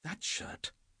That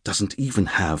shirt doesn't even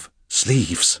have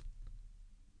sleeves.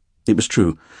 It was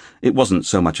true. It wasn't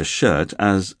so much a shirt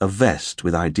as a vest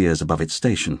with ideas above its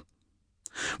station.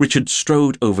 Richard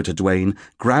strode over to Duane,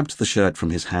 grabbed the shirt from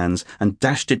his hands, and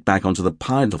dashed it back onto the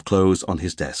pile of clothes on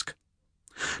his desk.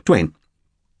 Duane,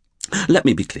 let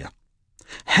me be clear.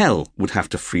 Hell would have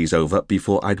to freeze over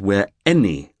before I'd wear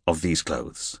any of these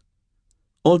clothes.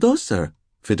 Although, sir,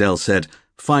 Fidel said,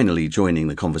 finally joining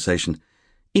the conversation,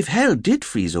 if hell did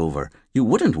freeze over, you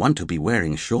wouldn't want to be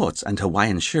wearing shorts and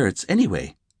Hawaiian shirts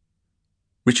anyway.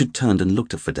 Richard turned and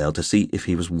looked at Fidel to see if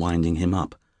he was winding him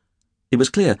up. It was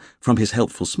clear from his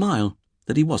helpful smile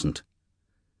that he wasn't.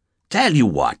 Tell you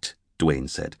what, Duane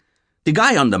said. The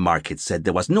guy on the market said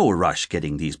there was no rush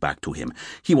getting these back to him.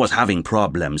 He was having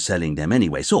problems selling them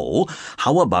anyway, so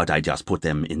how about I just put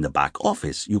them in the back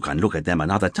office? You can look at them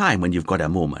another time when you've got a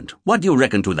moment. What do you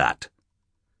reckon to that?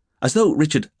 As though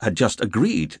Richard had just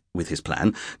agreed with his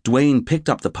plan, Duane picked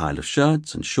up the pile of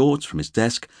shirts and shorts from his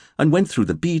desk and went through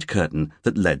the bead curtain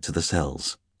that led to the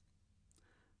cells.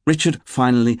 Richard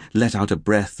finally let out a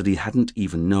breath that he hadn't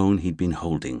even known he'd been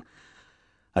holding.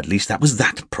 At least that was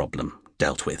that problem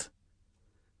dealt with.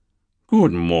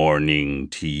 Good morning,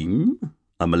 team,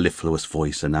 a mellifluous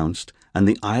voice announced, and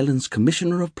the island's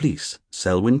Commissioner of Police,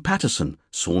 Selwyn Patterson,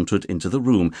 sauntered into the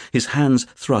room, his hands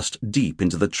thrust deep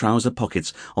into the trouser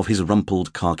pockets of his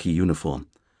rumpled khaki uniform.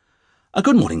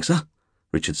 Good morning, sir,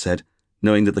 Richard said,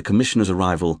 knowing that the Commissioner's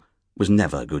arrival was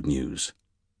never good news.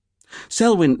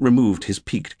 Selwyn removed his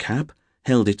peaked cap,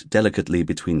 held it delicately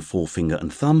between forefinger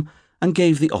and thumb, and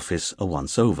gave the office a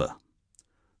once-over.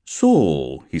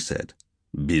 So, he said,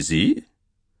 busy?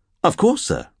 Of course,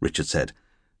 sir, Richard said,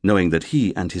 knowing that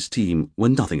he and his team were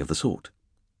nothing of the sort.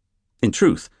 In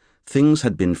truth, things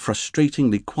had been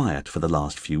frustratingly quiet for the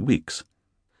last few weeks.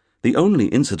 The only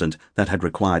incident that had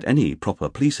required any proper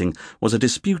policing was a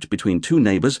dispute between two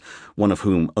neighbours, one of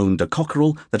whom owned a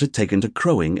cockerel that had taken to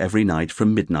crowing every night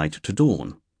from midnight to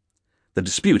dawn. The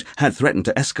dispute had threatened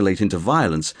to escalate into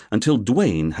violence until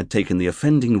Duane had taken the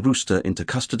offending rooster into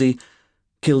custody,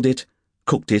 killed it,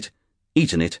 cooked it,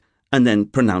 eaten it, and then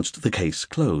pronounced the case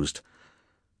closed.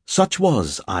 Such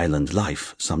was island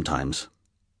life sometimes.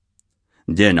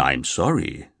 Then I'm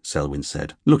sorry, Selwyn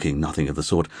said, looking nothing of the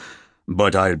sort,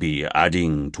 but I'll be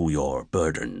adding to your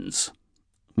burdens.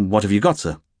 What have you got,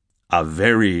 sir? A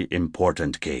very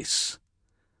important case.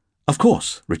 Of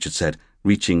course, Richard said,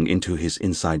 reaching into his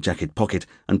inside jacket pocket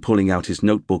and pulling out his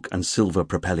notebook and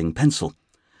silver-propelling pencil.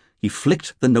 He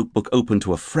flicked the notebook open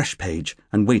to a fresh page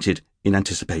and waited in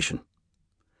anticipation.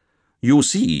 You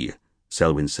see,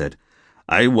 Selwyn said,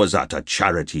 I was at a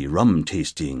charity rum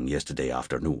tasting yesterday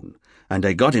afternoon, and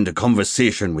I got into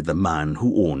conversation with the man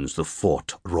who owns the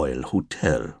Fort Royal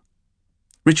Hotel.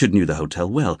 Richard knew the hotel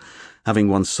well, having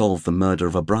once solved the murder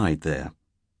of a bride there.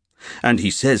 And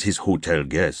he says his hotel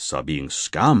guests are being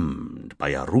scammed by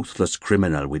a ruthless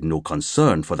criminal with no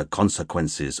concern for the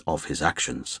consequences of his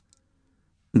actions.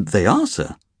 They are,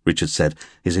 sir, Richard said,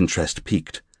 his interest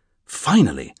piqued.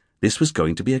 Finally, this was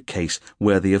going to be a case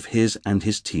worthy of his and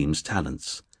his team's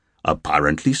talents.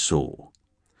 Apparently so.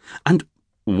 And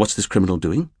what's this criminal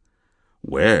doing?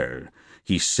 Well,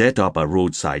 he set up a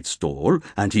roadside stall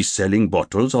and he's selling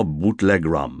bottles of bootleg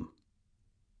rum.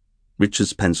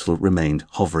 Richard's pencil remained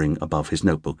hovering above his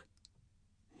notebook.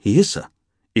 He is, sir.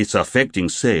 It's affecting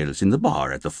sales in the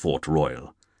bar at the Fort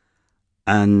Royal.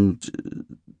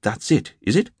 And that's it,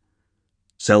 is it?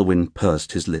 Selwyn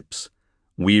pursed his lips.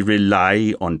 We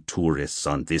rely on tourists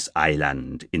on this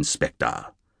island, Inspector.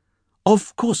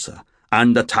 Of course, sir,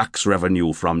 and the tax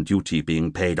revenue from duty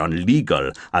being paid on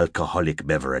legal alcoholic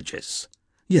beverages.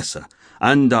 Yes, sir,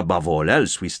 and above all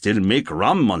else, we still make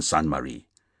rum on San Marie.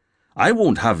 I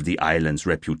won't have the island's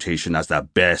reputation as the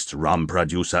best rum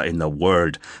producer in the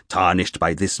world tarnished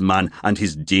by this man and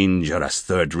his dangerous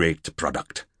third-rate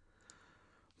product.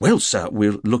 Well, sir,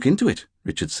 we'll look into it,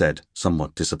 Richard said,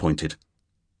 somewhat disappointed.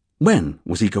 When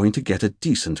was he going to get a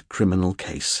decent criminal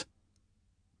case?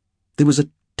 There was a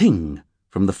ting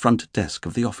from the front desk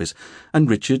of the office, and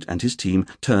Richard and his team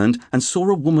turned and saw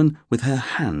a woman with her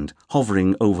hand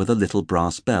hovering over the little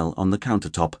brass bell on the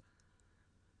countertop.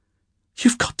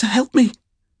 "You've got to help me,"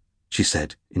 she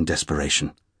said in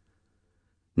desperation.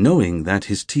 Knowing that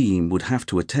his team would have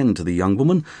to attend to the young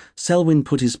woman, Selwyn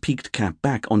put his peaked cap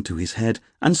back onto his head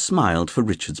and smiled for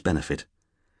Richard's benefit.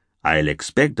 "I'll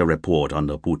expect a report on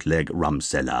the bootleg rum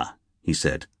seller," he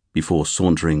said, before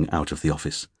sauntering out of the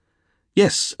office.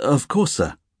 "Yes, of course,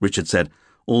 sir," Richard said,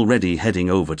 already heading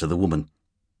over to the woman.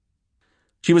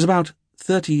 She was about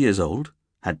 30 years old,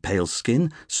 had pale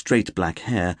skin, straight black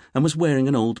hair, and was wearing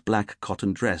an old black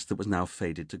cotton dress that was now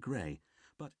faded to grey.